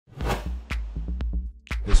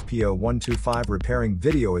P0125 repairing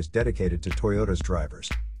video is dedicated to Toyota's drivers.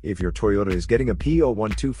 If your Toyota is getting a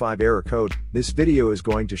P0125 error code, this video is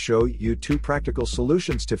going to show you 2 practical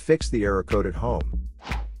solutions to fix the error code at home.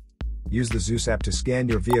 Use the Zeus app to scan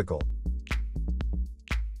your vehicle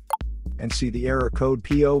and see the error code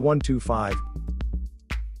P0125.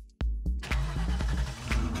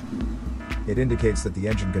 It indicates that the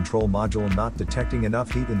engine control module not detecting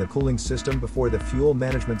enough heat in the cooling system before the fuel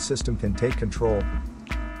management system can take control.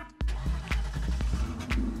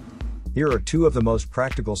 Here are 2 of the most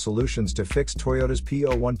practical solutions to fix Toyota's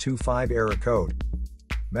P0125 error code.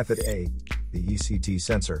 Method A, the ECT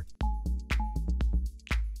sensor.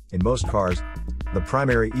 In most cars, the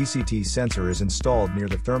primary ECT sensor is installed near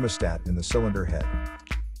the thermostat in the cylinder head.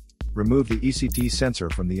 Remove the ECT sensor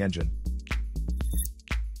from the engine.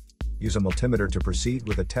 Use a multimeter to proceed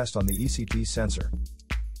with a test on the ECT sensor.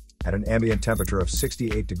 At an ambient temperature of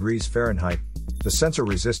 68 degrees Fahrenheit, the sensor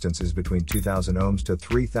resistance is between 2000 ohms to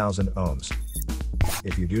 3000 ohms.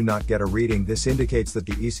 If you do not get a reading, this indicates that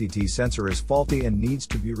the ECT sensor is faulty and needs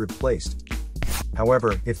to be replaced.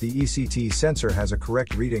 However, if the ECT sensor has a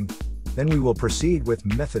correct reading, then we will proceed with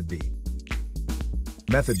Method B.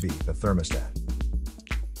 Method B, the thermostat.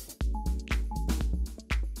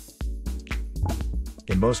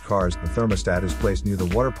 In most cars, the thermostat is placed near the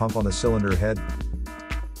water pump on the cylinder head.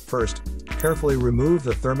 First, carefully remove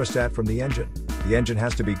the thermostat from the engine. The engine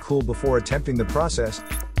has to be cool before attempting the process,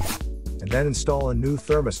 and then install a new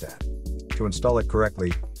thermostat. To install it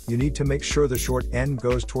correctly, you need to make sure the short end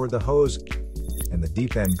goes toward the hose, and the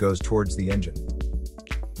deep end goes towards the engine.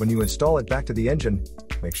 When you install it back to the engine,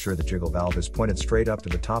 make sure the jiggle valve is pointed straight up to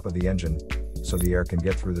the top of the engine, so the air can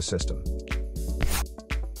get through the system.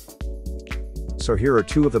 So here are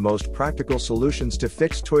 2 of the most practical solutions to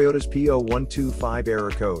fix Toyota's P0125 error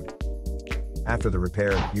code. After the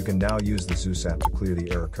repair, you can now use the Zeus app to clear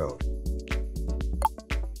the error code.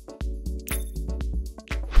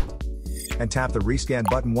 And tap the rescan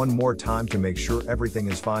button one more time to make sure everything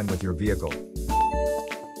is fine with your vehicle.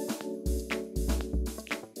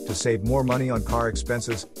 To save more money on car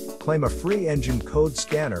expenses, claim a free engine code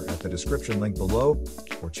scanner at the description link below,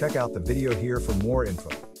 or check out the video here for more info.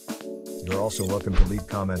 You're also welcome to leave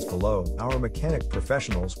comments below. Our mechanic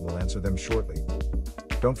professionals will answer them shortly.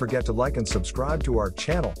 Don't forget to like and subscribe to our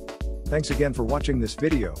channel. Thanks again for watching this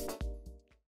video.